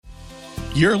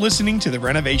You're listening to the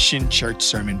Renovation Church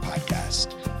Sermon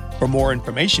Podcast. For more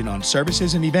information on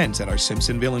services and events at our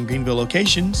Simpsonville and Greenville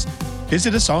locations,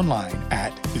 visit us online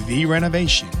at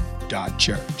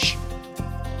therenovation.church.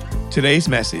 Today's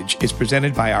message is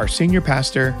presented by our senior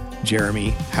pastor,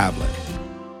 Jeremy Havler.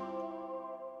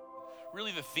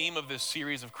 Really, the theme of this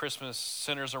series of Christmas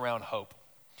centers around hope.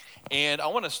 And I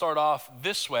want to start off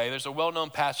this way. There's a well-known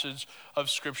passage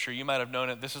of Scripture. You might have known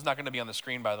it. This is not going to be on the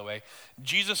screen, by the way.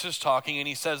 Jesus is talking, and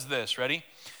he says this. Ready?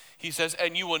 He says,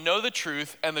 and you will know the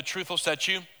truth, and the truth will set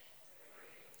you.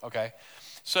 Okay.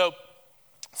 So,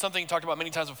 something talked about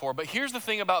many times before. But here's the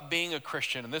thing about being a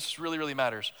Christian, and this really, really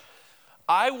matters.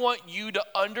 I want you to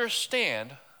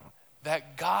understand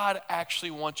that God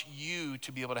actually wants you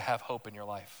to be able to have hope in your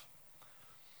life.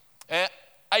 And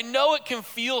I know it can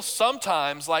feel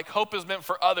sometimes like hope is meant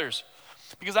for others,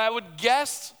 because I would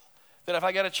guess that if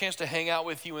I got a chance to hang out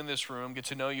with you in this room, get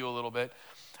to know you a little bit,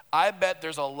 I bet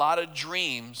there's a lot of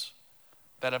dreams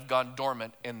that have gone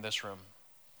dormant in this room.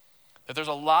 That there's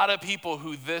a lot of people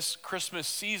who this Christmas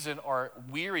season are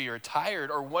weary or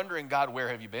tired or wondering, God, where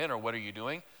have you been or what are you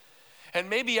doing? And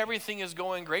maybe everything is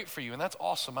going great for you, and that's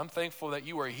awesome. I'm thankful that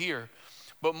you are here.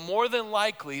 But more than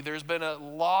likely, there's been a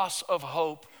loss of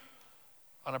hope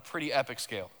on a pretty epic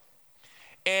scale.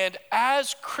 And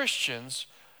as Christians,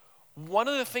 one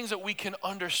of the things that we can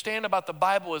understand about the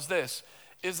Bible is this,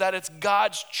 is that it's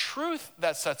God's truth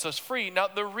that sets us free. Now,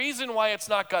 the reason why it's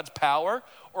not God's power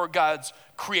or God's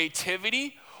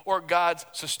creativity or God's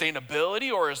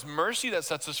sustainability or his mercy that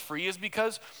sets us free is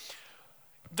because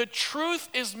the truth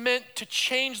is meant to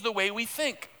change the way we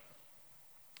think.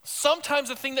 Sometimes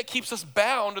the thing that keeps us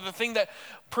bound or the thing that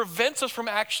prevents us from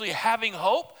actually having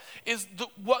hope is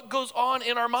what goes on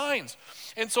in our minds.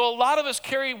 And so a lot of us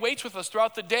carry weights with us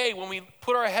throughout the day. When we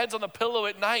put our heads on the pillow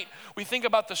at night, we think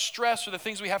about the stress or the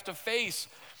things we have to face.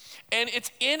 And it's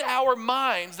in our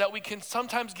minds that we can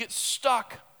sometimes get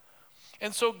stuck.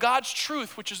 And so God's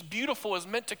truth, which is beautiful, is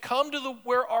meant to come to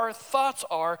where our thoughts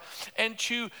are and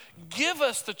to give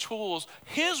us the tools,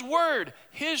 his word,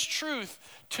 his truth,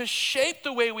 to shape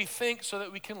the way we think so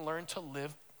that we can learn to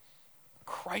live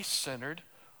Christ-centered,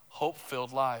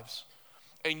 hope-filled lives.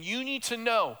 And you need to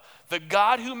know the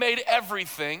God who made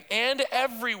everything and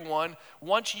everyone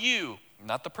wants you,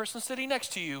 not the person sitting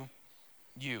next to you,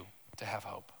 to have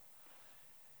hope.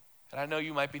 And I know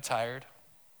you might be tired,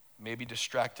 maybe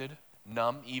distracted,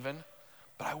 numb even,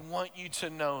 but I want you to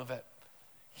know that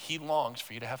he longs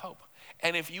for you to have hope.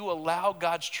 And if you allow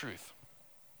God's truth,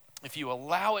 if you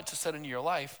allow it to set into your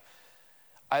life,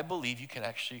 I believe you can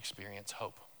actually experience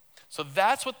hope. So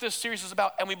that's what this series is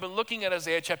about. And we've been looking at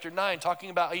Isaiah chapter 9,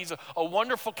 talking about he's a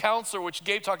wonderful counselor, which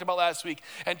Gabe talked about last week.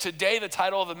 And today the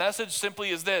title of the message simply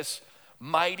is this: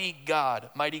 Mighty God,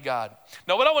 Mighty God.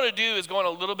 Now what I want to do is go on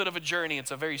a little bit of a journey.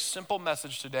 It's a very simple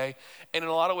message today. And in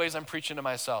a lot of ways I'm preaching to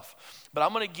myself. But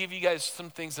I'm going to give you guys some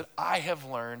things that I have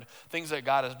learned, things that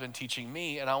God has been teaching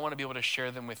me, and I want to be able to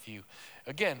share them with you.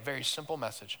 Again, very simple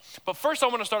message. But first I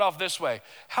want to start off this way.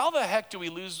 How the heck do we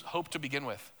lose hope to begin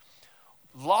with?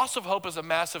 Loss of hope is a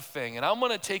massive thing. And I'm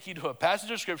going to take you to a passage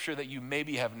of scripture that you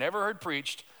maybe have never heard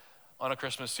preached on a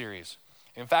Christmas series.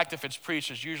 In fact, if it's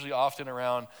preached, it's usually often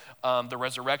around the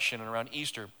resurrection and around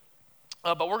Easter.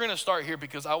 But we're going to start here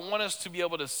because I want us to be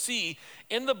able to see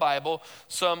in the Bible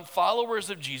some followers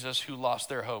of Jesus who lost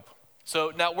their hope.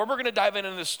 So now where we're going to dive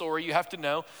into this story, you have to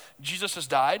know Jesus has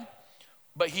died,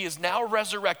 but he is now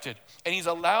resurrected. And he's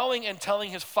allowing and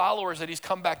telling his followers that he's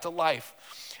come back to life.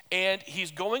 And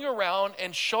he's going around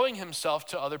and showing himself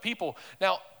to other people.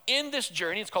 Now, in this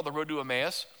journey, it's called the Road to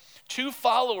Emmaus, two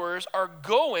followers are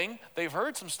going, they've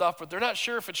heard some stuff, but they're not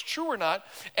sure if it's true or not.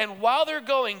 And while they're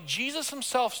going, Jesus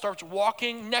himself starts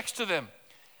walking next to them.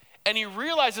 And he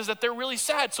realizes that they're really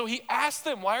sad. So he asks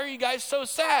them, why are you guys so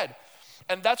sad?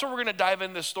 And that's where we're going to dive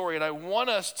in this story. And I want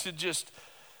us to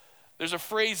there's a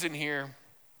phrase in here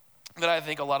that I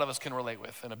think a lot of us can relate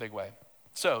with in a big way.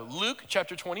 So Luke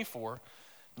chapter 24,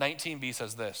 19b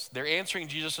says this. They're answering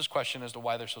Jesus' question as to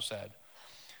why they're so sad.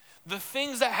 The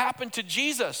things that happened to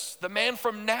Jesus, the man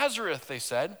from Nazareth, they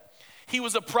said. He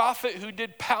was a prophet who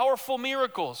did powerful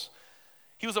miracles.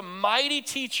 He was a mighty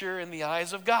teacher in the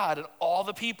eyes of God and all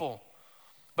the people.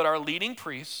 But our leading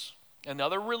priests and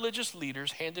other religious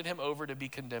leaders handed him over to be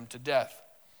condemned to death.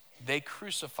 They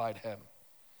crucified him.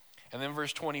 And then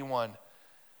verse 21,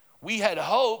 we had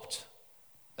hoped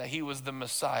that he was the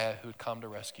Messiah who'd come to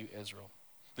rescue Israel.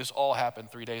 This all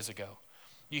happened 3 days ago.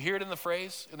 You hear it in the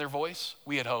phrase, in their voice?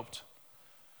 We had hoped.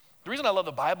 The reason I love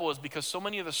the Bible is because so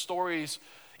many of the stories,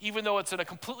 even though it's in a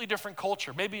completely different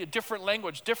culture, maybe a different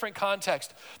language, different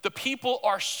context, the people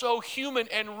are so human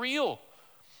and real.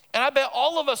 And I bet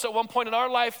all of us at one point in our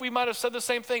life, we might have said the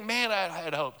same thing. Man, I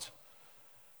had hoped.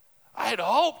 I had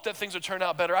hoped that things would turn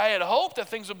out better. I had hoped that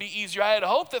things would be easier. I had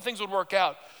hoped that things would work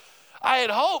out. I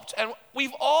had hoped, and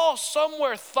we've all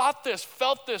somewhere thought this,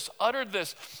 felt this, uttered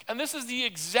this, and this is the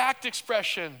exact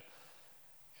expression.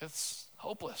 It's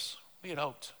hopeless. We had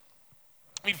hoped.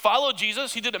 We followed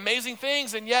Jesus. He did amazing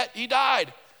things, and yet he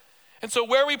died. And so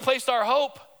where we placed our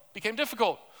hope became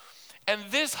difficult. And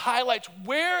this highlights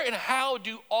where and how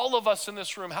do all of us in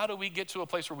this room, how do we get to a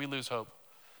place where we lose hope?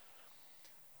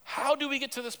 How do we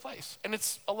get to this place? And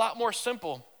it's a lot more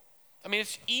simple. I mean,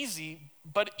 it's easy,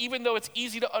 but even though it's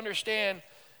easy to understand,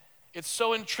 it's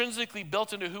so intrinsically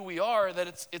built into who we are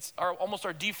that it's almost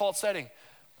our default setting.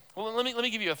 Well, let me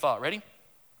give you a thought. Ready?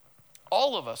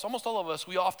 All of us, almost all of us,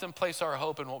 we often place our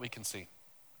hope in what we can see.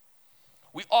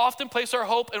 We often place our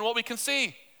hope in what we can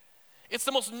see. It's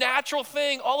the most natural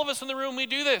thing. All of us in the room, we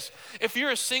do this. If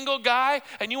you're a single guy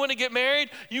and you want to get married,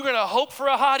 you're going to hope for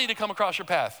a hottie to come across your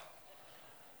path.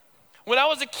 When I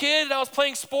was a kid and I was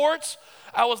playing sports,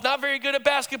 I was not very good at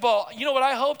basketball. You know what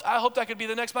I hoped? I hoped I could be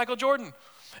the next Michael Jordan.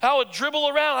 I would dribble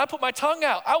around. I put my tongue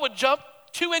out. I would jump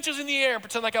 2 inches in the air and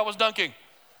pretend like I was dunking.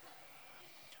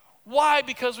 Why?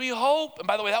 Because we hope. And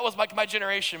by the way, that was like my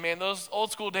generation, man. Those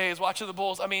old school days, watching the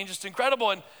Bulls. I mean, just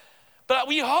incredible. But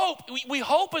we hope. We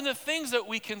hope in the things that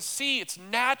we can see. It's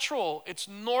natural. It's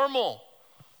normal.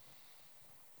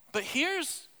 But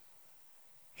here's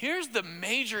the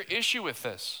major issue with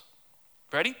this.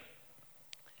 Ready?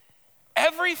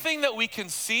 Everything that we can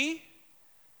see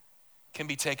can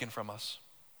be taken from us.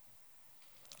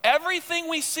 Everything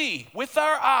we see with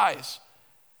our eyes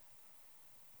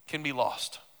can be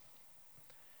lost.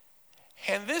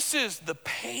 And this is the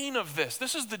pain of this.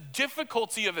 This is the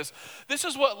difficulty of this. This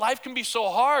is what life can be so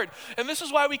hard. And this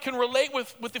is why we can relate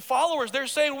with the followers. They're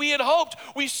saying we had hoped.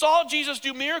 We saw Jesus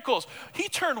do miracles. He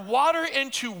turned water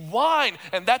into wine,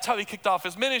 and that's how he kicked off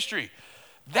his ministry.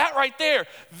 That right there.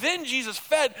 Then Jesus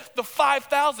fed the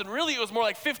 5,000. Really, it was more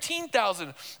like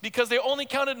 15,000 because they only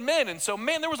counted men. And so,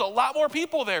 man, there was a lot more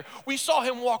people there. We saw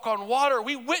him walk on water.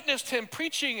 We witnessed him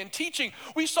preaching and teaching.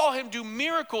 We saw him do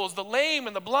miracles, the lame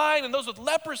and the blind and those with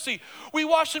leprosy. We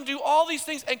watched him do all these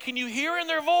things. And can you hear in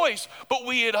their voice? But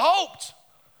we had hoped.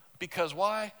 Because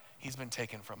why? He's been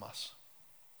taken from us.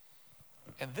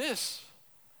 And this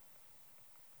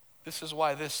is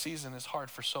why this season is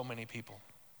hard for so many people.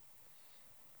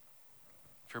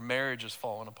 If your marriage has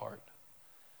fallen apart,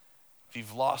 if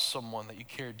you've lost someone that you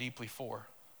care deeply for,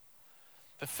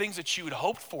 the things that you had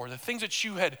hoped for, the things that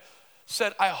you had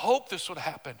said, I hope this would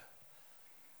happen.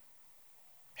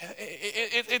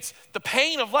 It's the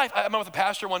pain of life. I met with a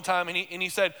pastor one time and he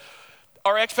said,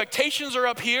 our expectations are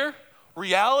up here,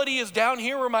 reality is down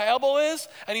here where my elbow is,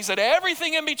 and he said,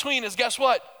 everything in between is, guess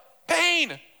what?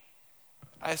 Pain.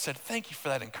 I said, thank you for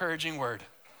that encouraging word.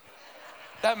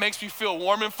 That makes me feel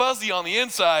warm and fuzzy on the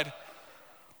inside. I'm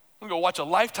gonna go watch a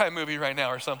Lifetime movie right now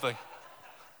or something.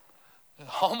 A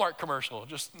Hallmark commercial,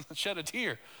 just shed a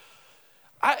tear.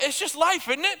 It's just life,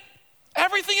 isn't it?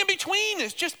 Everything in between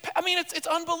is just, it's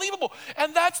unbelievable.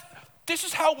 And this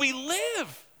is how we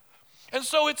live. And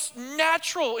so it's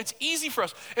natural, it's easy for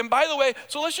us. And by the way,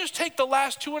 so let's just take the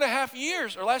last 2.5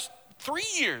 years or last 3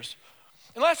 years.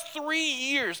 In the last 3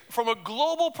 years, from a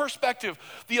global perspective,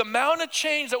 the amount of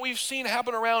change that we've seen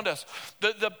happen around us,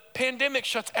 the pandemic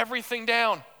shuts everything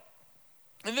down.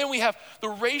 And then we have the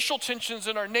racial tensions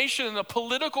in our nation and the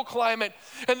political climate.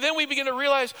 And then we begin to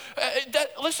realize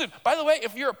listen, by the way,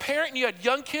 if you're a parent and you had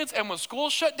young kids and when school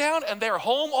shut down and they're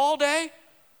home all day,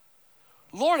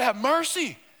 Lord have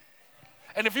mercy.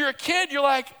 And if you're a kid, you're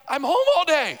like, I'm home all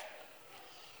day.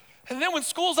 And then when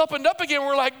school's opened up again,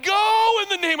 we're like, go in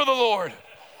the name of the Lord.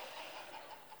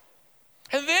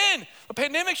 And then the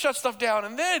pandemic shuts stuff down.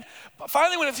 And then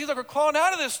finally when it seems like we're clawing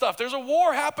out of this stuff, there's a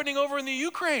war happening over in the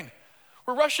Ukraine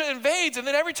where Russia invades. And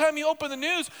then every time you open the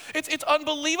news, it's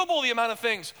unbelievable the amount of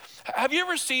things. Have you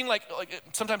ever seen like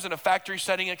sometimes in a factory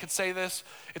setting it could say this?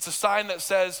 It's a sign that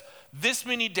says this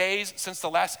many days since the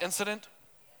last incident.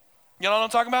 You know what I'm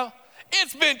talking about?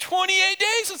 It's been 28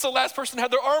 days since the last person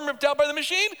had their arm ripped out by the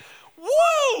machine.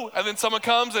 Woo! And then someone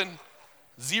comes and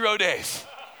 0 days.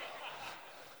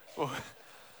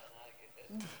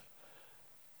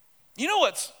 You know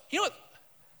what?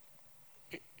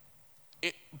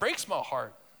 It breaks my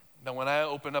heart that when I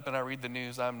open up and I read the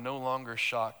news, I'm no longer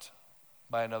shocked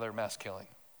by another mass killing.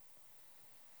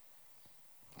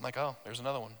 I'm like, oh, there's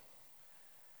another one.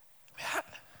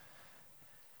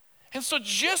 And so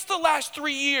just the last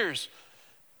 3 years,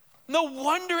 No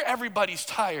wonder everybody's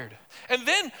tired. And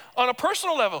then on a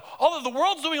personal level, although the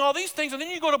world's doing all these things, and then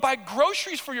you go to buy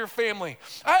groceries for your family.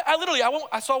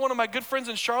 I saw one of my good friends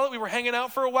in Charlotte. We were hanging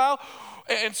out for a while.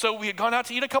 And so we had gone out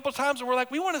to eat a couple of times, and we're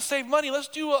like, we want to save money. Let's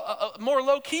do a more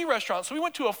low-key restaurant. So we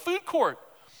went to a food court.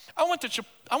 I went to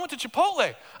Chipotle.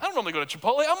 I don't normally go to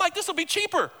Chipotle. I'm like, this will be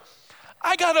cheaper.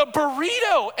 I got a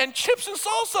burrito and chips and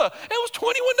salsa. And it was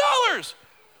 $21.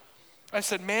 I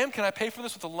said, ma'am, can I pay for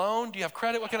this with a loan? Do you have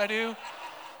credit? What can I do?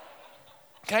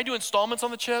 Can I do installments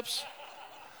on the chips?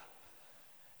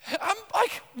 I'm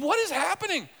like, what is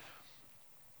happening?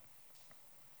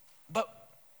 But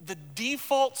the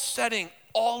default setting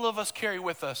all of us carry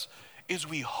with us is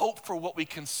we hope for what we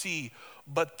can see,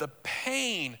 but the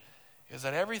pain is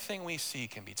that everything we see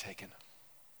can be taken.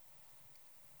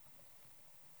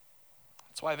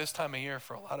 That's why this time of year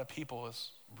for a lot of people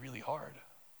is really hard.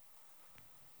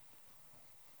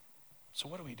 So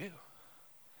what do we do?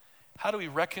 How do we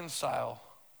reconcile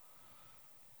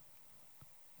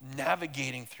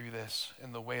navigating through this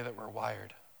in the way that we're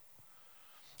wired?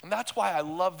 And that's why I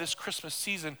love this Christmas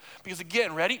season, because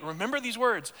again, ready? Remember these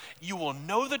words. You will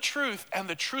know the truth, and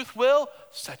the truth will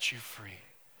set you free.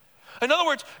 In other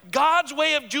words, God's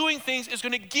way of doing things is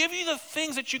going to give you the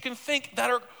things that you can think that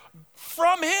are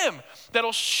from him,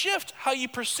 that'll shift how you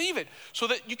perceive it so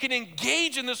that you can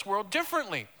engage in this world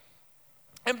differently.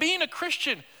 And being a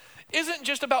Christian isn't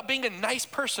just about being a nice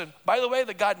person. By the way,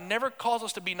 that God never calls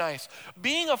us to be nice.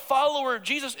 Being a follower of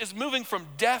Jesus is moving from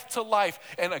death to life,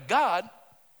 and a God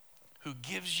who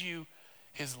gives you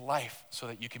his life so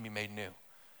that you can be made new.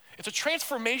 It's a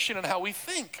transformation in how we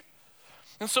think.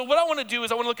 And so what I want to do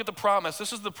is I want to look at the promise.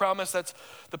 This is the promise that's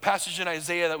the passage in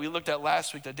Isaiah that we looked at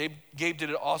last week that Gabe did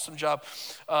an awesome job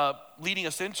leading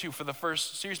us into for the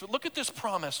first series. But look at this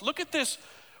promise. Look at this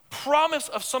promise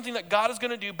of something that God is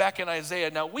going to do back in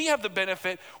Isaiah. Now we have the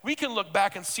benefit, we can look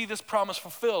back and see this promise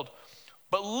fulfilled.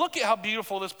 But look at how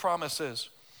beautiful this promise is.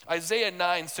 Isaiah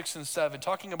 9, 6 and 7,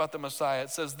 talking about the Messiah, it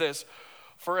says this,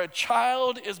 "For a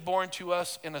child is born to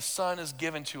us and a son is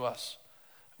given to us.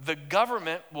 The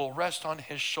government will rest on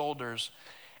his shoulders,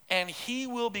 and he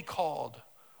will be called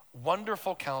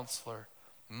Wonderful Counselor,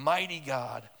 Mighty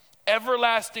God,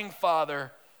 Everlasting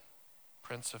Father,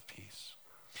 Prince of Peace.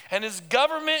 And his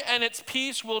government and its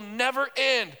peace will never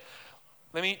end."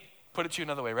 Let me put it to you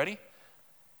another way. Ready?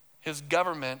 His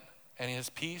government and his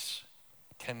peace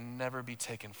can never be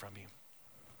taken from you.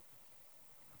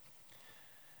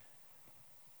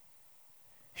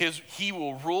 He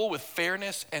will rule with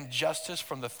fairness and justice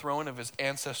from the throne of his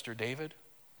ancestor David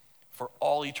for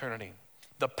all eternity.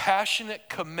 The passionate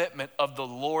commitment of the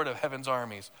Lord of heaven's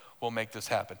armies will make this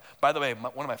happen. By the way,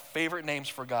 one of my favorite names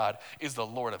for God is the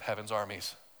Lord of heaven's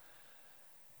armies.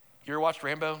 You ever watched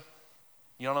Rambo?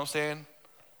 You know what I'm saying?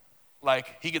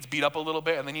 Like, he gets beat up a little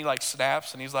bit and then he like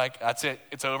snaps and he's like, that's it,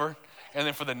 it's over. And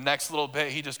then for the next little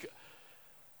bit,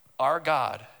 our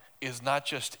God is not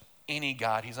just any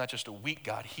God. He's not just a weak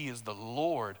God. He is the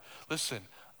Lord, listen,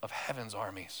 of heaven's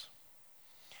armies.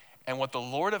 And what the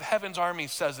Lord of heaven's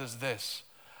armies says is this: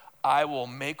 I will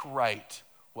make right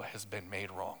what has been made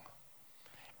wrong.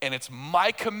 And it's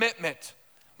my commitment,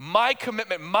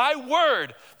 my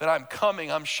word that I'm coming,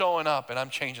 I'm showing up, and I'm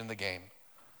changing the game.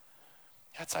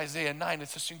 That's Isaiah 9.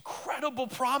 It's this incredible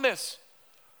promise.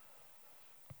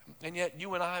 And yet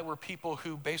you and I were people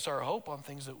who base our hope on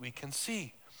things that we can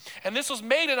see. And this was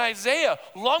made in Isaiah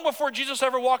long before Jesus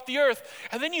ever walked the earth.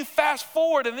 And then you fast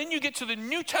forward and then you get to the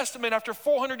New Testament after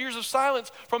 400 years of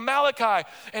silence from Malachi.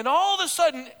 And all of a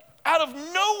sudden, out of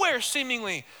nowhere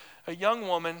seemingly, a young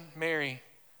woman, Mary,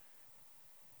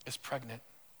 is pregnant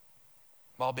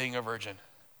while being a virgin.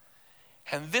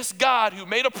 And this God who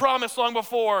made a promise long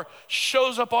before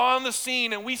shows up on the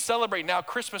scene, and we celebrate now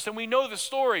Christmas and we know the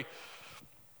story.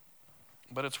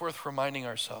 But it's worth reminding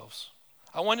ourselves.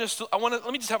 Let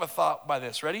me just have a thought by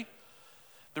this. Ready?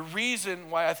 The reason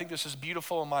why I think this is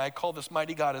beautiful and why I call this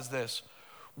mighty God is this.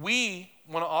 We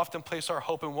want to often place our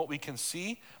hope in what we can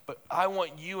see, but I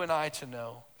want you and I to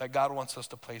know that God wants us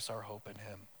to place our hope in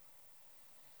him.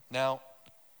 Now,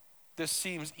 this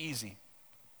seems easy,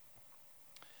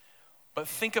 but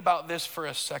think about this for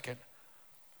a second.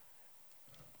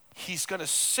 He's going to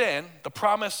send, the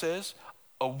promise is,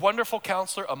 a wonderful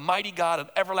counselor, a mighty God, an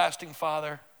everlasting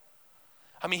Father.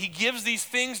 I mean, he gives these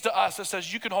things to us that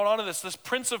says you can hold on to this. This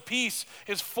Prince of Peace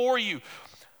is for you.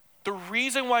 The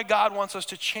reason why God wants us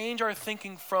to change our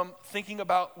thinking from thinking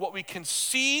about what we can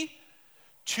see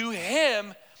to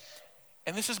him,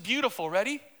 and this is beautiful,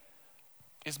 ready?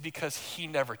 Is because he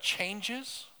never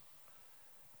changes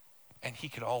and he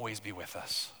can always be with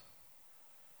us.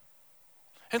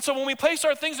 And so when we place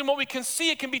our things in what we can see,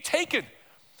 it can be taken.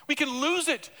 We can lose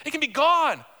it. It can be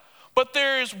gone. But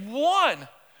there is one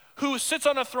who sits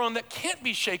on a throne that can't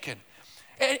be shaken.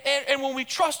 And when we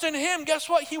trust in him, guess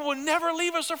what? He will never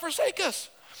leave us or forsake us.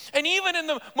 And even in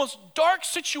the most dark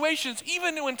situations,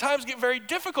 even when times get very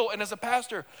difficult, and as a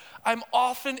pastor, I'm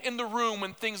often in the room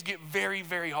when things get very,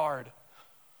 very hard.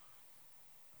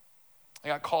 I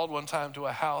got called one time to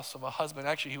a house of a husband.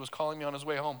 Actually, he was calling me on his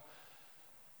way home.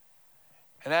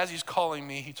 And as he's calling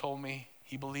me, he told me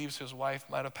he believes his wife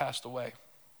might have passed away.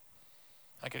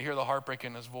 I could hear the heartbreak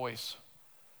in his voice.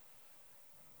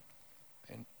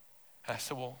 And I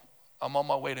said, well, I'm on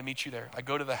my way to meet you there. I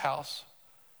go to the house.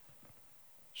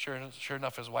 Sure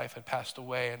enough, his wife had passed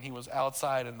away, and he was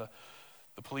outside, and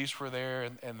the police were there,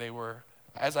 and they were,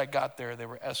 as I got there, they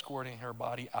were escorting her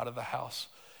body out of the house.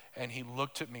 And he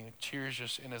looked at me with tears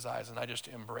just in his eyes, and I just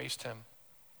embraced him.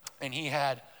 And he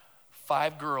had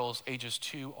 5 girls, ages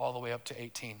 2 all the way up to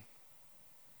 18.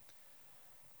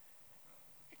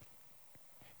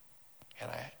 And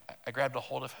I grabbed a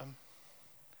hold of him,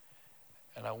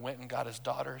 and I went and got his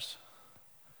daughters,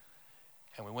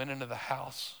 and we went into the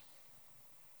house.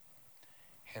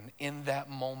 And in that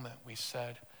moment, we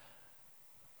said,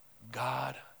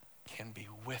 God can be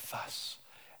with us,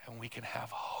 and we can have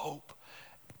hope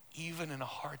even in a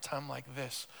hard time like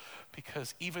this,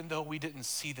 because even though we didn't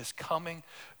see this coming,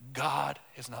 God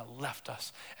has not left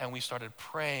us. And we started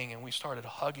praying, and we started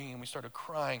hugging, and we started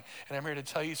crying. And I'm here to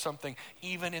tell you something,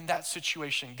 even in that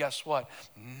situation, guess what?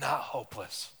 Not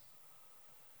hopeless.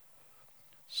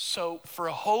 So for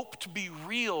hope to be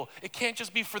real, it can't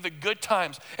just be for the good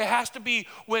times. It has to be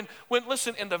when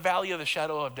listen, in the valley of the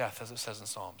shadow of death, as it says in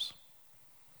Psalms.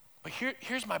 But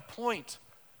here's my point.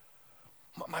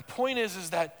 My point is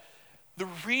that the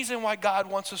reason why God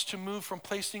wants us to move from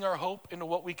placing our hope into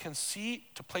what we can see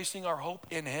to placing our hope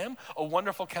in him, a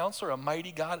wonderful counselor, a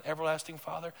mighty God, everlasting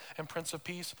Father, and Prince of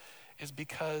Peace, is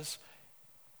because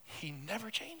he never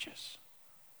changes.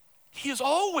 He is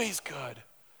always good.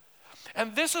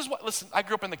 And this is what, listen, I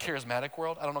grew up in the charismatic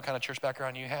world. I don't know what kind of church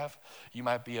background you have. You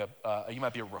might be a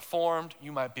Reformed.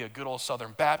 You might be a good old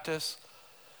Southern Baptist.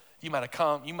 You might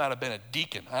have been a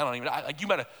deacon. You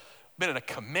might have been in a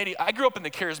committee. I grew up in the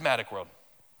charismatic world.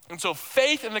 And so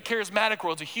faith in the charismatic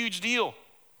world is a huge deal,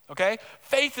 okay?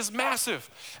 Faith is massive.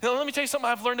 Now let me tell you something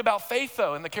I've learned about faith,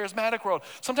 though, in the charismatic world.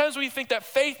 Sometimes we think that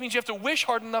faith means you have to wish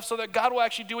hard enough so that God will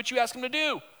actually do what you ask him to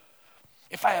do.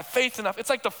 If I have faith enough, it's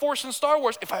like the Force in Star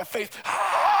Wars. If I have faith,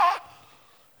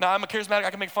 Now I'm a charismatic,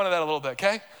 I can make fun of that a little bit,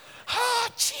 okay?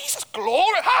 Jesus,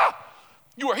 glory,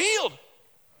 you are healed.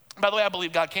 By the way, I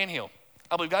believe God can heal.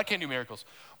 I believe God can do miracles.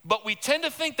 But we tend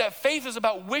to think that faith is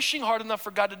about wishing hard enough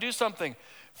for God to do something.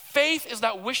 Faith is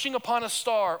not wishing upon a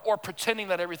star or pretending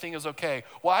that everything is okay.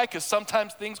 Why? Because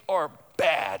sometimes things are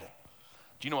bad.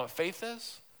 Do you know what faith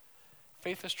is?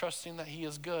 Faith is trusting that he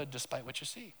is good despite what you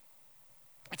see.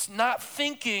 It's not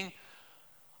thinking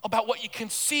about what you can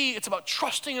see. It's about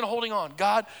trusting and holding on.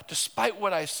 God, despite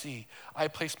what I see, I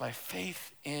place my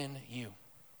faith in you.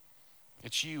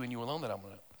 It's you and you alone that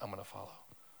I'm gonna follow.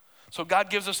 So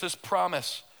God gives us this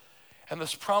promise. And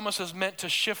this promise is meant to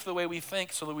shift the way we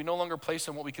think so that we no longer place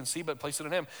in what we can see, but place it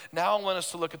in him. Now I want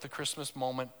us to look at the Christmas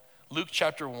moment, Luke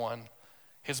chapter 1,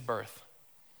 his birth.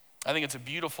 I think it's a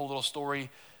beautiful little story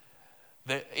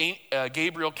that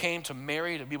Gabriel came to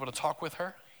Mary to be able to talk with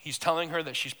her. He's telling her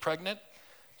that she's pregnant.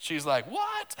 She's like,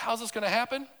 what? How's this going to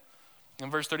happen?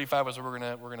 And verse 35 is where we're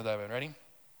going to dive in. Ready?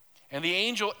 And the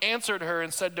angel answered her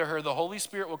and said to her, the Holy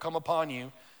Spirit will come upon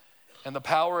you, and the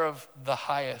power of the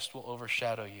highest will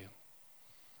overshadow you.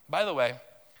 By the way,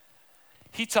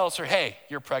 he tells her, hey,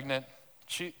 you're pregnant.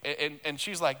 And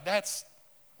she's like, that's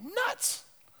nuts.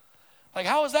 Like,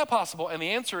 how is that possible? And the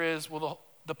answer is, well,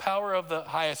 the power of the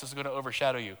highest is going to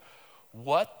overshadow you.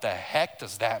 What the heck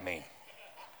does that mean?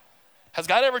 Has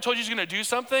God ever told you he's going to do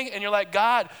something? And you're like,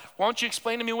 God, why don't you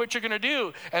explain to me what you're going to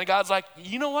do? And God's like,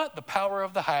 you know what? The power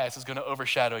of the highest is going to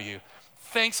overshadow you.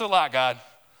 Thanks a lot, God.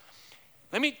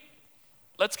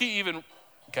 Let's get even,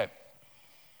 okay.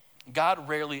 God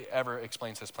rarely ever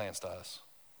explains his plans to us.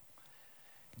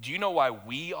 Do you know why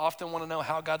we often want to know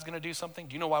how God's going to do something?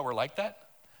 Do you know why we're like that?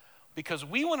 Because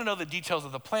we want to know the details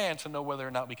of the plan to know whether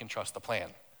or not we can trust the plan.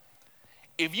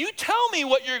 If you tell me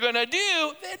what you're going to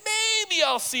do, then maybe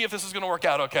I'll see if this is going to work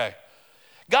out okay.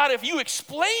 God, if you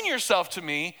explain yourself to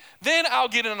me, then I'll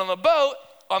get in on the boat,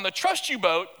 on the trust you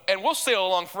boat, and we'll sail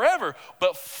along forever.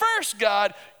 But first,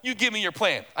 God, you give me your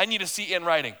plan. I need to see in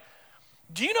writing.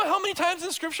 Do you know how many times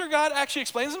in Scripture God actually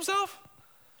explains himself?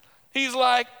 He's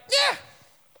like, yeah.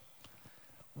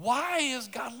 Why is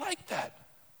God like that?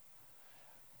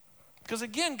 Because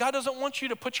again, God doesn't want you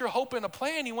to put your hope in a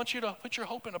plan. He wants you to put your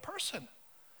hope in a person.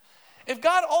 If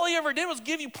God, all he ever did was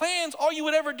give you plans, all you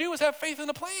would ever do is have faith in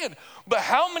a plan. But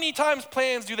how many times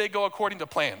plans do they go according to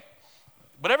plan?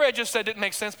 Whatever I just said didn't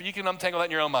make sense, but you can untangle that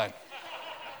in your own mind.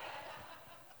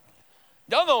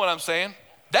 Y'all know what I'm saying.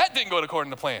 That didn't go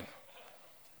according to plan.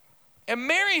 And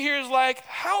Mary here is like,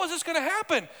 how is this going to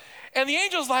happen? And the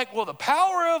angel's like, well, the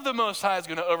power of the Most High is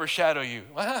going to overshadow you.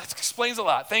 Well, that explains a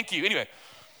lot. Thank you. Anyway,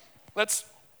 let's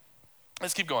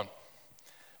keep going.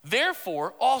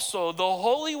 Therefore, also the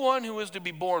Holy One who is to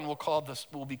be born will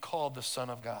be called the Son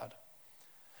of God.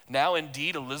 Now,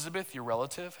 indeed, Elizabeth, your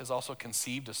relative, has also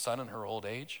conceived a son in her old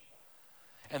age.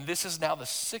 And this is now the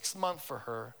 6th month for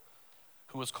her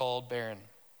who was called barren.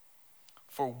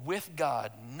 For with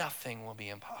God, nothing will be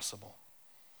impossible.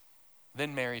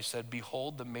 Then Mary said,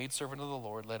 behold, the maidservant of the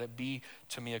Lord, let it be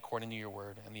to me according to your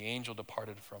word. And the angel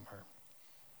departed from her.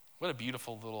 What a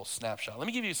beautiful little snapshot. Let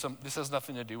me give you this has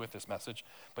nothing to do with this message,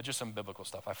 but just some biblical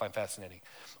stuff I find fascinating.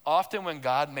 Often when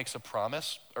God makes a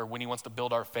promise, or when he wants to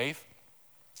build our faith,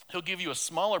 he'll give you a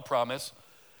smaller promise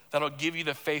that'll give you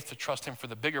the faith to trust him for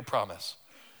the bigger promise.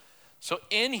 So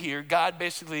in here, God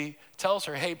basically tells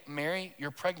her, hey, Mary, you're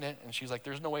pregnant. And she's like,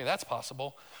 there's no way that's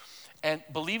possible. And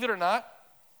believe it or not,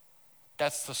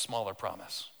 that's the smaller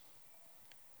promise.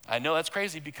 I know that's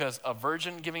crazy because a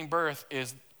virgin giving birth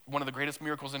is one of the greatest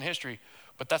miracles in history,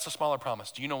 but that's a smaller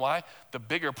promise. Do you know why? The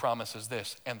bigger promise is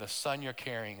this, and the son you're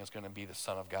carrying is going to be the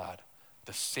Son of God,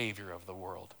 the Savior of the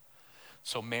world.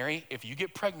 So Mary, if you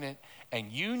get pregnant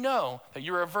and you know that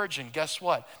you're a virgin, guess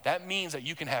what? That means that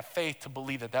you can have faith to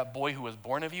believe that that boy who was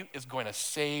born of you is going to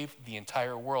save the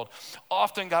entire world.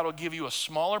 Often God will give you a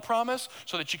smaller promise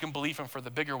so that you can believe him for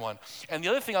the bigger one. And the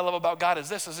other thing I love about God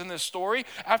is in this story,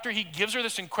 after he gives her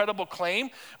this incredible claim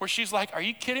where she's like, are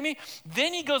you kidding me?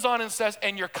 Then he goes on and says,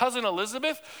 and your cousin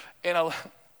Elizabeth, and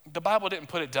the Bible didn't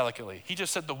put it delicately. He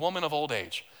just said the woman of old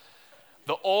age.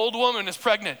 The old woman is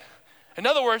pregnant. In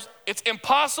other words, it's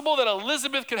impossible that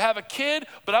Elizabeth could have a kid,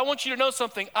 but I want you to know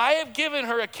something. I have given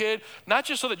her a kid, not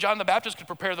just so that John the Baptist could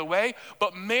prepare the way,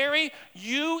 but Mary,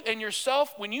 you and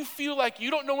yourself, when you feel like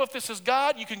you don't know if this is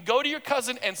God, you can go to your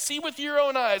cousin and see with your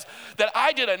own eyes that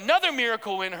I did another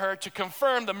miracle in her to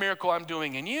confirm the miracle I'm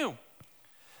doing in you.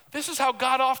 This is how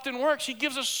God often works. He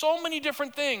gives us so many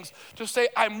different things to say,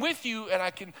 I'm with you and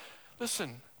I can,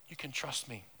 listen, you can trust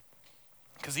me.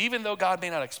 Because even though God may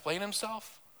not explain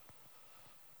himself,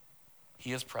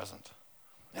 he is present.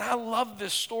 And I love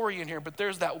this story in here, but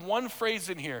there's that one phrase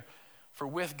in here, for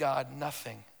with God,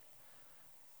 nothing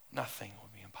will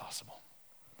be impossible.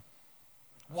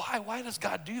 Why? Why does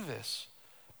God do this?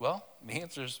 Well, the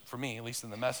answer is, for me, at least in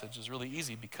the message, is really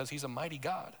easy because he's a mighty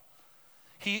God.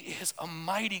 He is a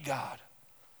mighty God.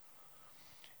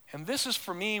 And this is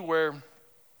for me where,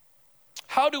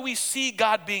 how do we see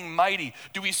God being mighty?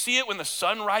 Do we see it when the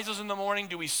sun rises in the morning?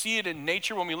 Do we see it in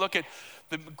nature when we look at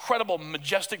the incredible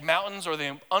majestic mountains or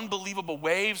the unbelievable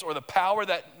waves or the power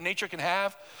that nature can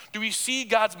have? Do we see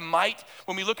God's might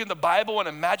when we look in the Bible and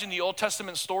imagine the Old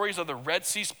Testament stories of the Red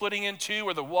Sea splitting in two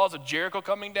or the walls of Jericho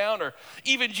coming down or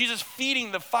even Jesus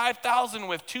feeding the 5,000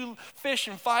 with 2 fish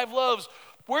and 5 loaves?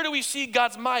 Where do we see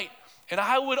God's might? And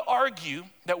I would argue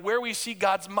that where we see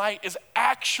God's might is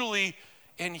actually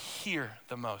in here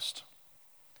the most.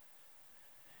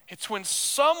 It's when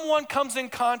someone comes in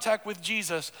contact with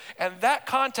Jesus and that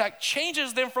contact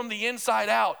changes them from the inside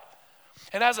out.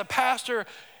 And as a pastor,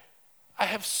 I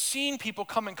have seen people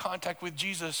come in contact with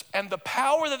Jesus and the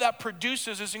power that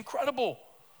produces is incredible.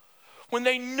 When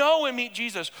they know and meet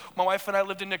Jesus. My wife and I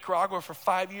lived in Nicaragua for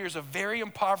 5 years, a very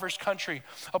impoverished country,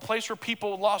 a place where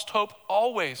people lost hope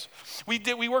always.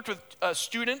 We worked with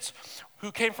students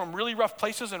who came from really rough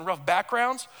places and rough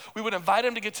backgrounds. We would invite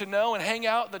them to get to know and hang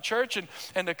out at the church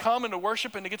and to come and to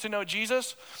worship and to get to know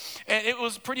Jesus. And it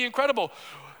was pretty incredible.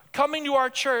 Coming to our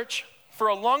church for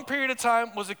a long period of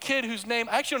time was a kid whose name,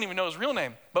 I actually don't even know his real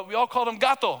name, but we all called him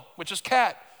Gato, which is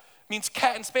cat, means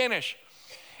cat in Spanish.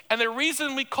 And the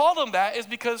reason we called him that is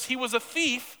because he was a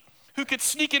thief who could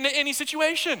sneak into any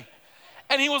situation.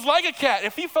 And he was like a cat.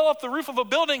 If he fell off the roof of a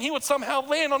building, he would somehow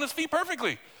land on his feet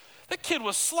perfectly. That kid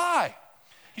was sly.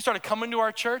 He started coming to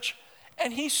our church,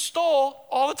 and he stole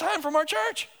all the time from our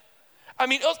church. I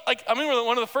remember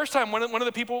one of the first time, one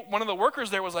of the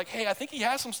workers there was like, hey, I think he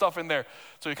has some stuff in there.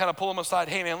 So we kind of pull him aside.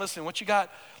 Hey, man, listen, what you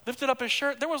got? Lifted up his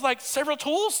shirt. There was like several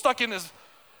tools stuck in his,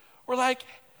 we're like,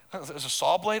 there's a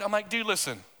saw blade. I'm like, dude,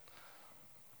 listen.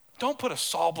 Don't put a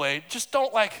saw blade. Just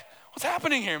don't what's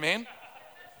happening here, man?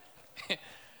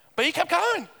 But he kept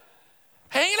coming,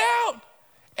 hanging out.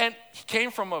 And he came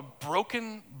from a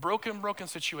broken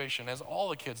situation, as all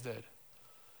the kids did.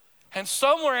 And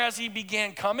somewhere as he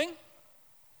began coming,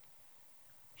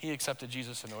 he accepted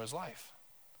Jesus into his life.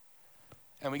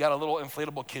 And we got a little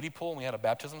inflatable kiddie pool, and we had a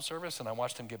baptism service, and I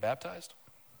watched him get baptized.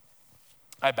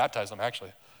 I baptized him,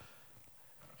 actually.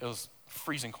 It was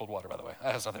freezing cold water, by the way.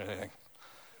 That has nothing to do with anything.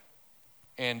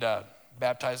 And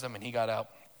baptized him, and he got out.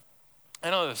 I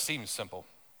know this seems simple.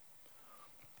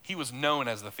 He was known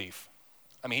as the thief.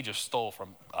 I mean, he just stole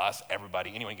from us,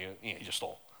 everybody, anyone, he just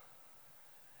stole.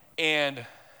 And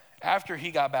after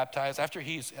he got baptized, after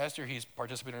he's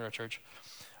participated in our church,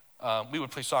 we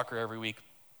would play soccer every week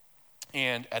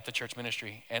and at the church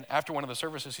ministry. And after one of the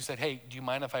services, he said, hey, do you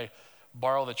mind if I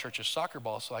borrow the church's soccer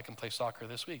ball so I can play soccer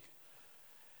this week?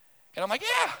 And I'm like,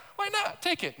 yeah, why not?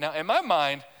 Take it. Now, in my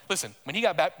mind, listen, when he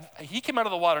got back, he came out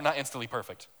of the water not instantly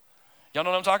perfect. Y'all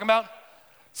know what I'm talking about?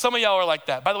 Some of y'all are like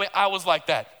that. By the way, I was like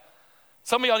that.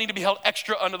 Some of y'all need to be held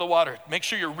extra under the water. Make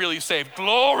sure you're really saved.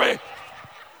 Glory.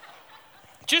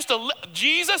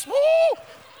 Jesus, woo!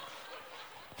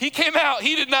 He came out,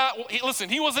 he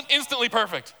wasn't instantly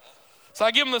perfect. So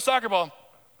I give him the soccer ball.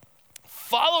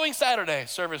 Following Saturday,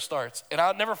 service starts, and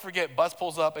I'll never forget, bus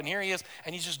pulls up, and here he is,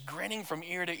 and he's just grinning from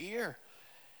ear to ear.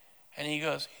 And he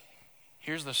goes,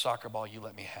 here's the soccer ball you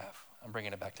let me have. I'm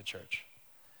bringing it back to church.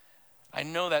 I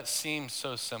know that seems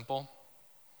so simple,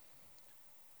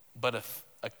 but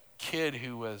a kid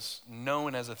who was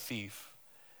known as a thief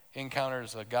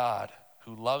encounters a God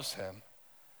who loves him.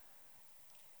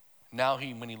 Now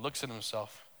when he looks at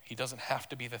himself, he doesn't have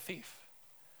to be the thief.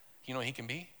 You know what he can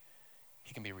be?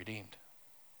 He can be redeemed.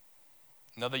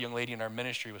 Another young lady in our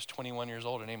ministry was 21 years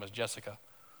old. Her name was Jessica.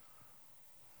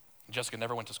 Jessica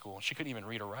never went to school. She couldn't even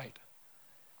read or write.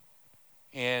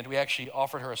 And we actually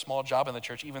offered her a small job in the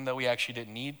church, even though we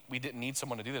didn't need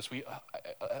someone to do this. We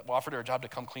offered her a job to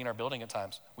come clean our building at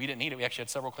times. We didn't need it. We actually had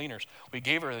several cleaners. We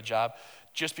gave her the job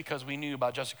just because we knew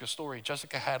about Jessica's story.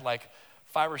 Jessica had like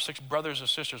 5 or 6 brothers or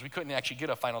sisters. We couldn't actually get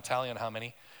a final tally on how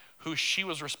many, who she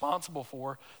was responsible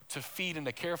for to feed and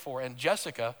to care for. And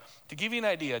Jessica, to give you an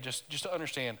idea, just to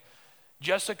understand,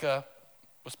 Jessica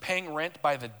was paying rent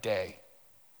by the day.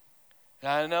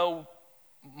 Now I know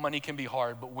money can be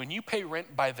hard, but when you pay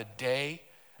rent by the day,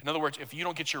 in other words, if you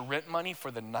don't get your rent money for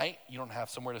the night, you don't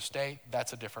have somewhere to stay,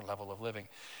 that's a different level of living.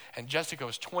 And Jessica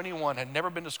was 21, had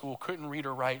never been to school, couldn't read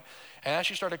or write. And as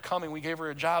she started coming, we gave her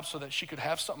a job so that she could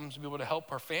have something to be able to help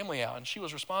her family out. And she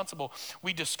was responsible.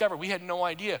 We discovered, we had no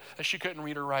idea that she couldn't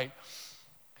read or write.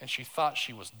 And she thought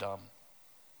she was dumb.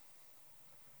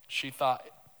 She thought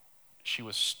she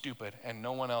was stupid and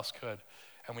no one else could.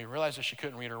 And we realized that she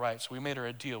couldn't read or write, so we made her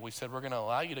a deal. We said, we're going to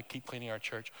allow you to keep cleaning our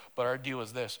church, but our deal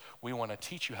is this. We want to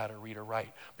teach you how to read or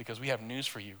write because we have news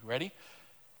for you. Ready?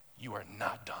 You are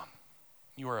not dumb.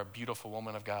 You are a beautiful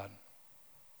woman of God.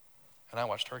 And I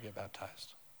watched her get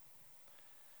baptized.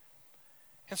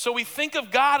 And so we think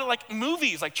of God like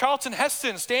movies, like Charlton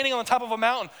Heston standing on the top of a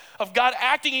mountain, of God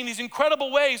acting in these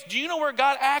incredible ways. Do you know where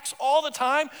God acts all the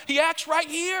time? He acts right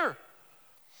here.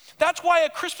 That's why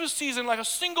at Christmas season, like a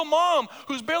single mom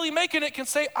who's barely making it can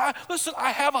say, listen, I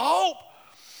have hope.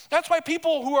 That's why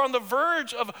people who are on the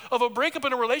verge of a breakup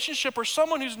in a relationship or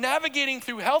someone who's navigating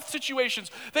through health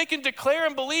situations, they can declare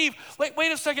and believe,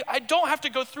 wait a second, I don't have to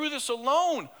go through this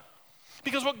alone.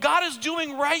 Because what God is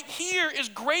doing right here is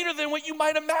greater than what you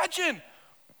might imagine.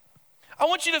 I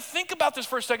want you to think about this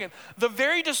for a second. The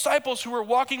very disciples who were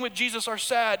walking with Jesus are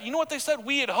sad. You know what they said?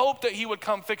 We had hoped that he would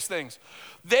come fix things.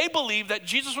 They believed that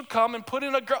Jesus would come and put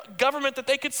in a government that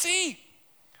they could see.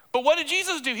 But what did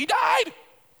Jesus do? He died.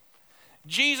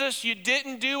 Jesus, you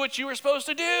didn't do what you were supposed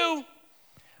to do.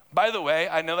 By the way,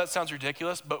 I know that sounds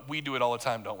ridiculous, but we do it all the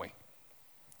time, don't we?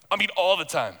 I mean, all the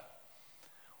time.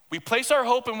 We place our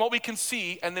hope in what we can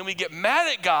see, and then we get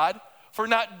mad at God for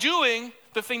not doing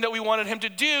the thing that we wanted him to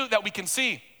do that we can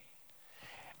see.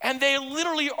 And they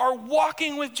literally are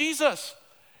walking with Jesus.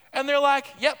 And they're like,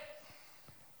 yep,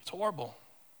 it's horrible.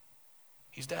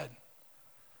 He's dead.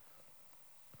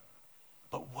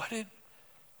 But what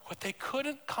they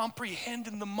couldn't comprehend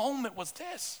in the moment was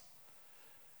this.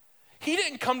 He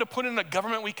didn't come to put in a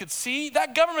government we could see.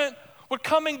 That government would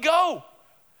come and go.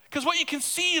 Because what you can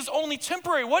see is only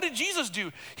temporary. What did Jesus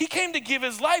do? He came to give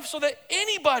his life so that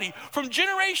anybody from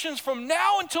generations from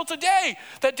now until today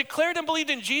that declared and believed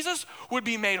in Jesus would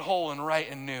be made whole and right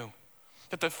and new.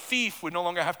 That the thief would no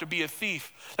longer have to be a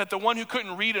thief. That the one who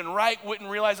couldn't read and write wouldn't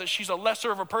realize that she's a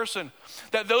lesser of a person.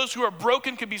 That those who are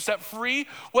broken could be set free.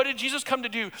 What did Jesus come to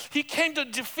do? He came to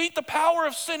defeat the power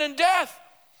of sin and death.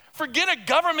 Forget a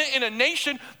government in a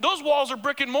nation. Those walls are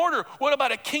brick and mortar. What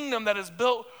about a kingdom that is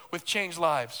built with changed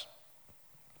lives?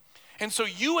 And so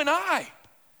you and I,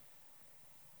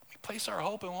 we place our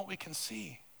hope in what we can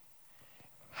see.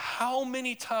 How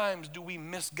many times do we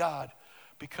miss God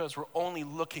because we're only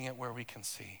looking at where we can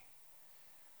see?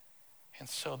 And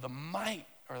so the might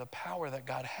or the power that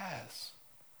God has,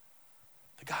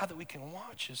 the God that we can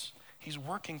watch, he's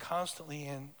working constantly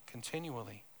and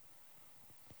continually.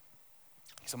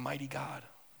 He's a mighty God,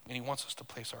 and he wants us to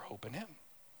place our hope in him.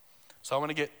 So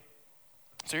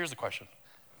here's the question.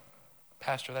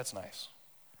 Pastor, that's nice.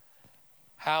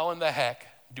 How in the heck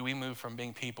do we move from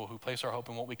being people who place our hope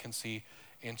in what we can see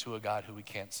into a God who we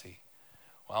can't see?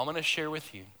 Well, I'm going to share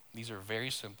with you. These are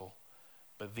very simple,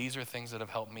 but these are things that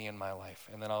have helped me in my life.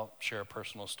 And then I'll share a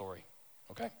personal story,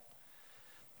 okay?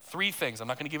 3 things. I'm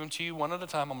not going to give them to you one at a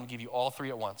time. I'm going to give you all 3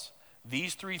 at once.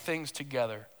 These 3 things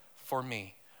together for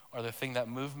me are the thing that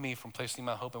moved me from placing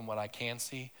my hope in what I can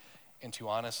see into,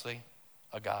 honestly,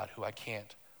 a God who I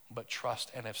can't but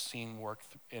trust and have seen work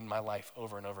in my life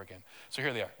over and over again. So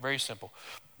here they are, very simple,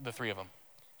 the 3 of them.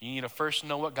 You need to first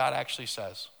know what God actually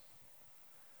says.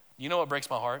 You know what breaks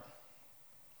my heart?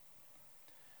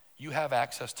 You have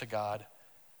access to God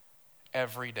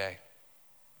every day,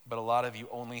 but a lot of you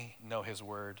only know his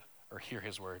word or hear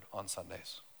his word on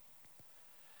Sundays.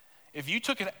 If you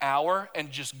took an hour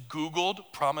and just Googled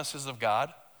promises of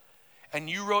God, and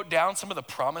you wrote down some of the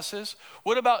promises,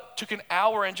 what about took an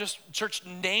hour and just searched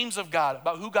names of God,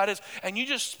 about who God is, and you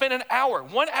just spent an hour,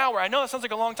 1 hour, I know that sounds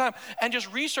like a long time, and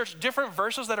just researched different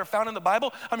verses that are found in the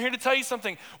Bible? I'm here to tell you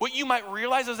something. What you might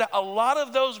realize is that a lot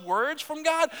of those words from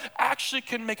God actually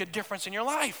can make a difference in your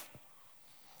life.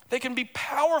 They can be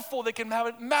powerful. They can have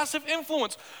a massive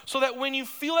influence, so that when you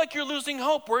feel like you're losing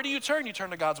hope, where do you turn? You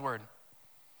turn to God's word.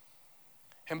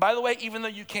 And by the way, even though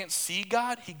you can't see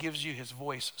God, he gives you his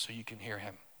voice so you can hear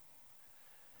him.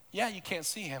 Yeah, you can't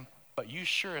see him, but you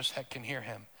sure as heck can hear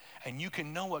him. And you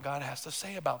can know what God has to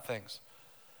say about things.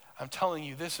 I'm telling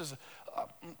you, this is a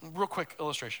real quick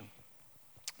illustration.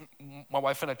 My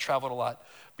wife and I traveled a lot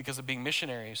because of being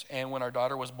missionaries. And when our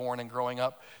daughter was born and growing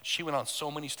up, she went on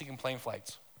so many stinking plane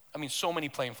flights. So many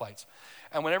plane flights.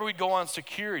 And whenever we'd go on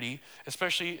security,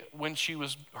 especially when she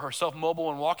was herself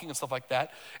mobile and walking and stuff like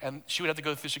that, and she would have to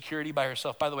go through security by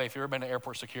herself. By the way, if you've ever been to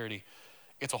airport security,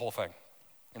 it's a whole thing.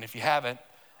 And if you haven't,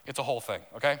 it's a whole thing,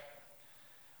 okay?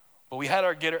 But we got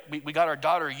our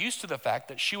daughter used to the fact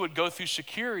that she would go through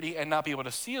security and not be able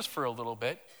to see us for a little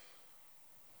bit.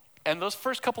 And those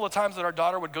first couple of times that our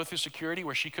daughter would go through security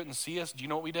where she couldn't see us, do you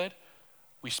know what we did?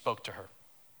 We spoke to her.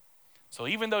 So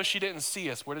even though she didn't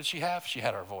see us, what did she have? She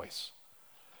had our voice.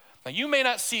 Now you may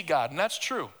not see God, and that's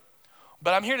true,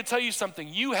 but I'm here to tell you something.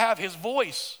 You have his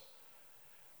voice.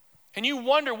 And you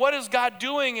wonder, what is God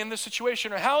doing in this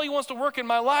situation, or how he wants to work in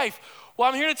my life? Well,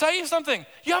 I'm here to tell you something.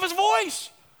 You have his voice.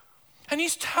 And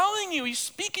he's telling you, he's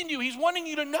speaking to you, he's wanting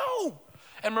you to know.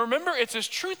 And remember, it's his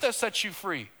truth that sets you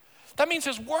free. That means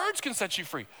his words can set you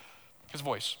free. His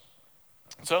voice.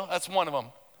 So that's one of them.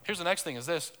 Here's the next thing is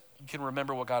this. You can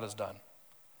remember what God has done.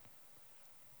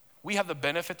 We have the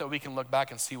benefit that we can look back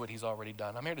and see what he's already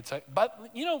done. I'm here to tell you, but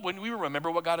when we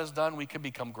remember what God has done, we can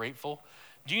become grateful.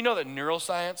 Do you know that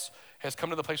neuroscience has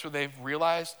come to the place where they've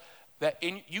realized that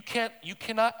you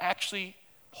cannot actually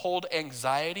hold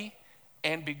anxiety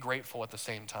and be grateful at the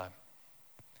same time?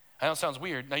 I know it sounds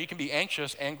weird. Now you can be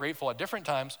anxious and grateful at different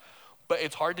times, but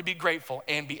it's hard to be grateful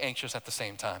and be anxious at the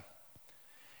same time.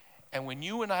 And when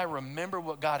you and I remember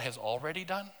what God has already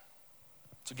done,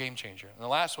 it's a game changer. And the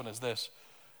last one is this: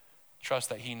 trust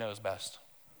that he knows best.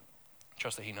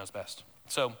 Trust that he knows best.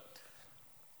 So,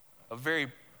 a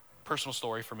very personal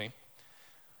story for me.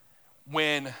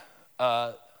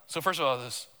 So first of all,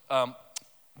 this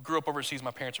grew up overseas. My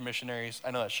parents are missionaries.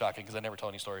 I know that's shocking because I never tell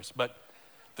any stories, but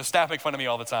the staff make fun of me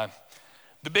all the time.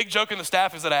 The big joke in the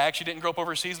staff is that I actually didn't grow up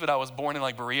overseas, but I was born in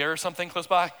like Berea or something close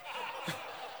by.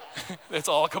 It's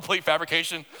all a complete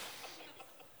fabrication,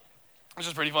 which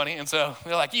is pretty funny. And so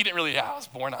they're like, "You didn't really?" Yeah, I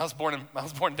was born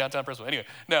in downtown Bristol. Anyway,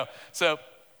 no. So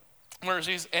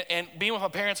overseas and being with my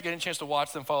parents, getting a chance to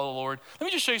watch them follow the Lord. Let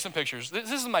me just show you some pictures.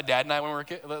 This is my dad and I when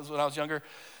I was younger.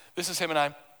 This is him and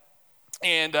I.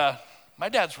 And my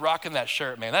dad's rocking that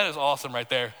shirt, man. That is awesome right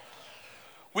there.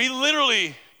 We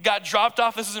literally got dropped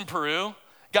off. This is in Peru.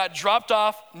 Got dropped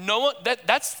off. No one.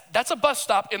 That's a bus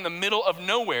stop in the middle of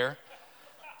nowhere.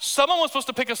 Someone was supposed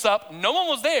to pick us up. No one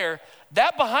was there.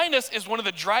 That behind us is one of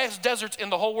the driest deserts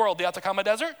in the whole world, the Atacama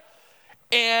Desert.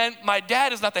 And my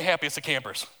dad is not the happiest of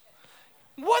campers.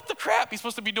 What the crap? He's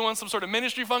supposed to be doing some sort of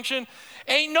ministry function.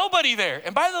 Ain't nobody there.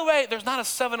 And by the way, there's not a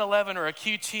 7-Eleven or a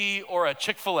QT or a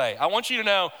Chick-fil-A. I want you to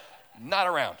know, not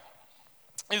around.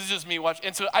 This is just me watching.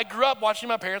 And so I grew up watching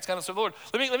my parents kind of serve the Lord.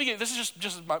 Let me get, this is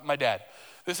just my dad.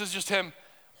 This is just him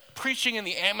preaching in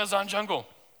the Amazon jungle.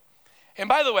 And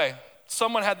by the way,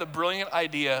 someone had the brilliant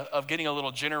idea of getting a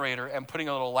little generator and putting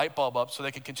a little light bulb up so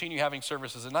they could continue having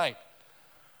services at night.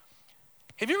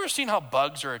 Have you ever seen how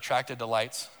bugs are attracted to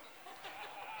lights?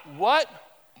 What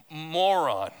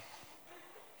moron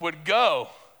would go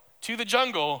to the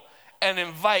jungle and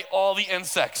invite all the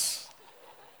insects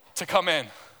to come in?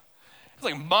 It's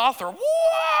like moth or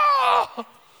whoa!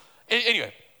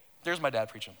 Anyway, there's my dad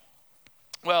preaching.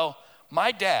 Well,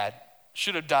 my dad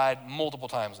should have died multiple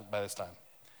times by this time.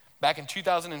 Back in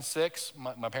 2006,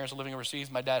 my parents were living overseas.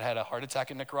 My dad had a heart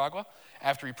attack in Nicaragua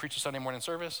after he preached a Sunday morning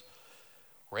service.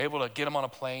 We're able to get him on a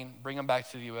plane, bring him back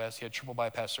to the U.S. He had triple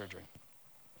bypass surgery.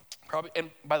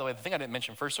 And by the way, the thing I didn't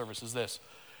mention first service is this.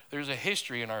 There's a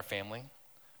history in our family.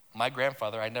 My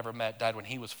grandfather, I never met, died when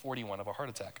he was 41 of a heart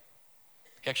attack.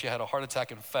 He actually had a heart attack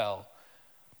and fell,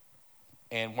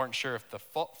 and weren't sure if the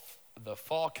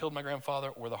fall killed my grandfather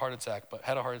or the heart attack, but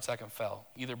had a heart attack and fell.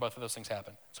 Either both of those things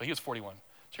happened. So he was 41.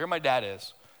 So here my dad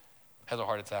is, has a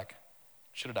heart attack,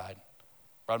 should have died.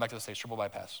 Brought him back to the States, triple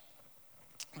bypass.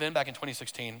 Then back in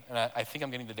 2016, and I think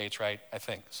I'm getting the dates right, I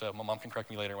think, so my mom can correct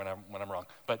me later when I'm wrong.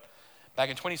 But back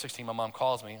in 2016, my mom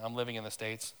calls me. I'm living in the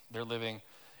States. They're living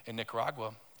in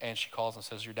Nicaragua, and she calls and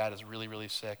says, your dad is really, really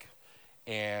sick,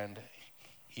 and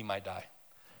he might die.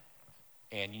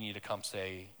 And you need to come. So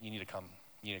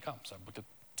I booked a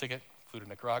ticket, flew to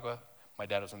Nicaragua. My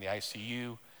dad was in the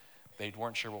ICU. They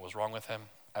weren't sure what was wrong with him.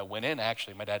 I went in,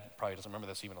 actually, my dad probably doesn't remember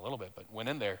this even a little bit, but went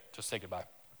in there to say goodbye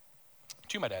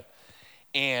to my dad.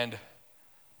 And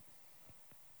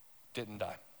didn't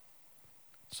die.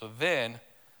 So then,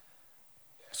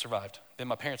 survived. Then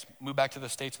my parents moved back to the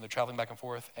States and they're traveling back and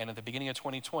forth. And at the beginning of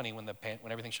 2020, when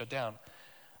everything shut down,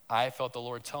 I felt the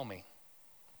Lord tell me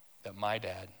that my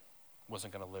dad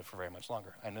wasn't going to live for very much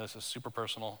longer. I know this is super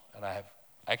personal, and I have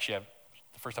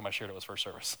the first time I shared it was first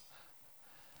service.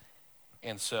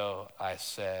 And so I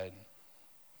said,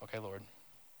 okay, Lord.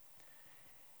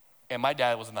 And my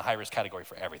dad was in the high risk category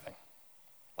for everything.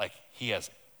 Like, he has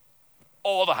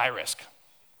all the high risk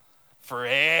for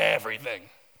everything.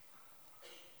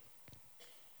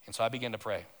 And so I began to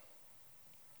pray.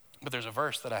 But there's a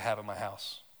verse that I have in my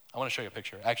house. I want to show you a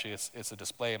picture. Actually, it's a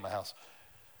display in my house.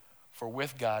 For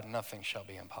with God, nothing shall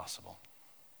be impossible.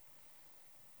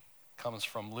 Comes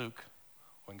from Luke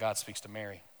when God speaks to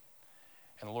Mary.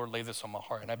 And the Lord laid this on my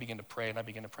heart. And I began to pray, and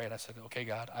I said, okay,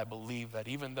 God, I believe that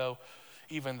even though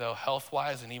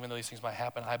health-wise and even though these things might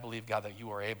happen, I believe, God, that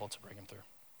you are able to bring him through.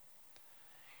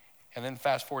 And then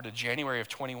fast forward to January of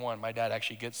 21, my dad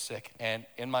actually gets sick. And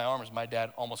in my arms, my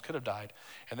dad almost could have died.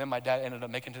 And then my dad ended up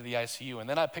making it to the ICU. And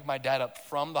then I picked my dad up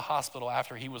from the hospital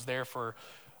after he was there for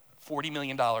 $40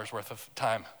 million worth of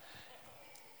time.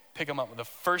 Pick him up. The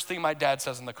first thing my dad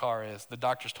says in the car is, the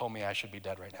doctors told me I should be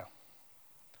dead right now.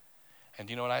 And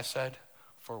do you know what I said?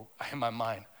 In my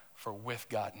mind, for with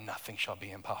God, nothing shall be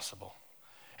impossible.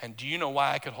 And do you know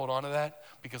why I could hold on to that?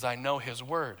 Because I know his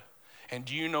word. And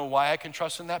do you know why I can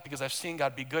trust in that? Because I've seen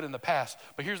God be good in the past.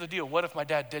 But here's the deal. What if my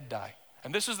dad did die?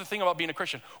 And this is the thing about being a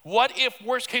Christian. What if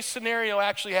worst case scenario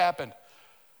actually happened?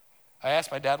 I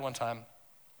asked my dad one time,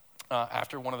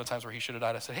 after one of the times where he should have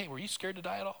died, I said, hey, were you scared to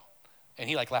die at all? And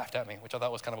he laughed at me, which I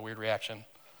thought was kind of a weird reaction.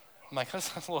 I'm like,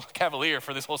 that's a little cavalier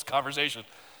for this whole conversation.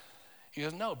 He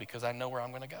goes, no, because I know where I'm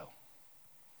going to go.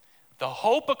 The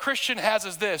hope a Christian has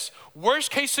is this: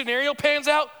 worst case scenario pans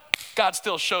out, God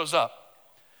still shows up.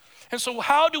 And so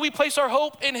how do we place our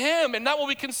hope in him and not what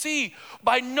we can see?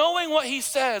 By knowing what he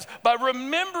says, by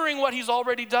remembering what he's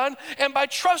already done, and by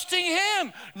trusting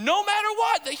him, no matter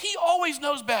what, that he always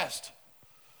knows best.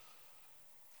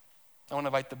 I want to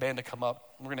invite the band to come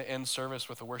up. We're going to end service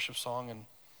with a worship song and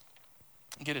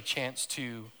get a chance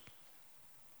to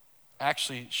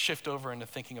actually shift over into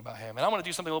thinking about him. And I want to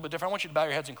do something a little bit different. I want you to bow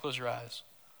your heads and close your eyes.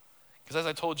 Because as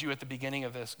I told you at the beginning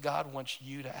of this, God wants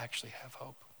you to actually have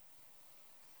hope.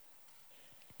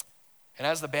 And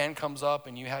as the band comes up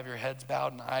and you have your heads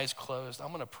bowed and eyes closed, I'm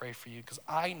going to pray for you because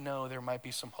I know there might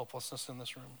be some hopelessness in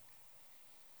this room.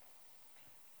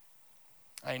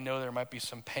 I know there might be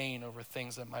some pain over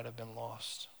things that might have been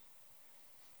lost.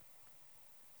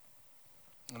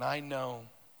 And I know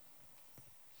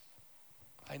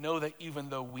that even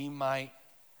though we might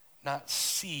not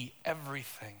see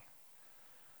everything,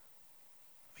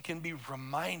 we can be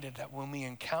reminded that when we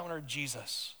encounter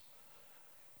Jesus,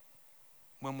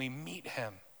 when we meet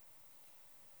him,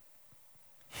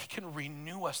 he can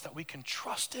renew us, that we can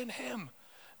trust in him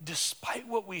despite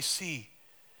what we see,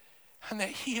 and that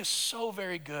he is so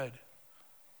very good.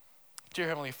 Dear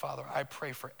Heavenly Father, I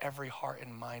pray for every heart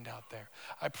and mind out there.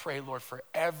 I pray, Lord, for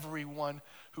everyone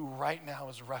who right now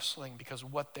is wrestling because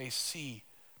what they see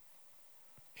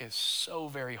is so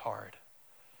very hard.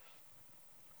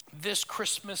 this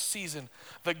Christmas season,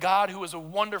 the God who is a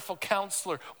wonderful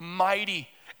counselor, mighty,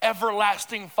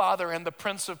 everlasting Father, and the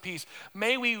Prince of Peace.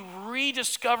 May we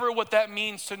rediscover what that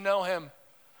means to know him.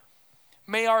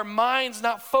 May our minds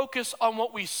not focus on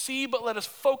what we see, but let us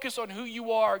focus on who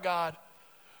you are, God.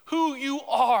 Who you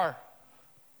are.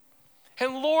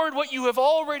 And Lord, what you have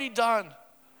already done.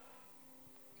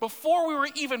 Before we were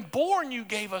even born, you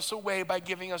gave us away by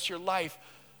giving us your life.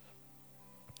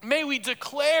 May we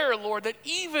declare, Lord, that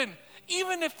even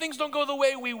if things don't go the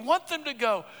way we want them to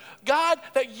go, God,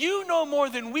 that you know more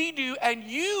than we do, and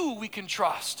you we can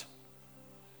trust.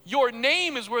 Your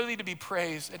name is worthy to be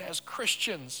praised. And as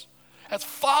Christians, as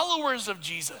followers of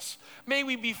Jesus, may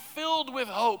we be filled with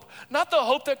hope. Not the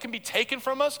hope that can be taken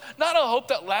from us, not a hope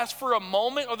that lasts for a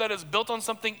moment or that is built on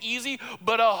something easy,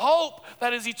 but a hope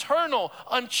that is eternal,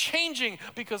 unchanging,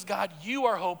 because God, you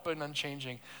are hope and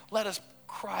unchanging. Let us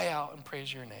cry out and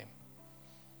praise your name.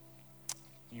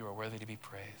 You are worthy to be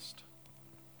praised.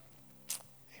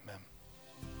 Amen.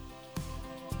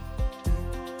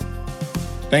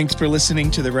 Thanks for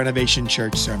listening to the Renovation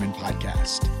Church Sermon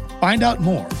Podcast. Find out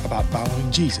more about following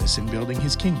Jesus and building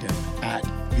his kingdom at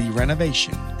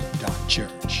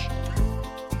therenovation.church.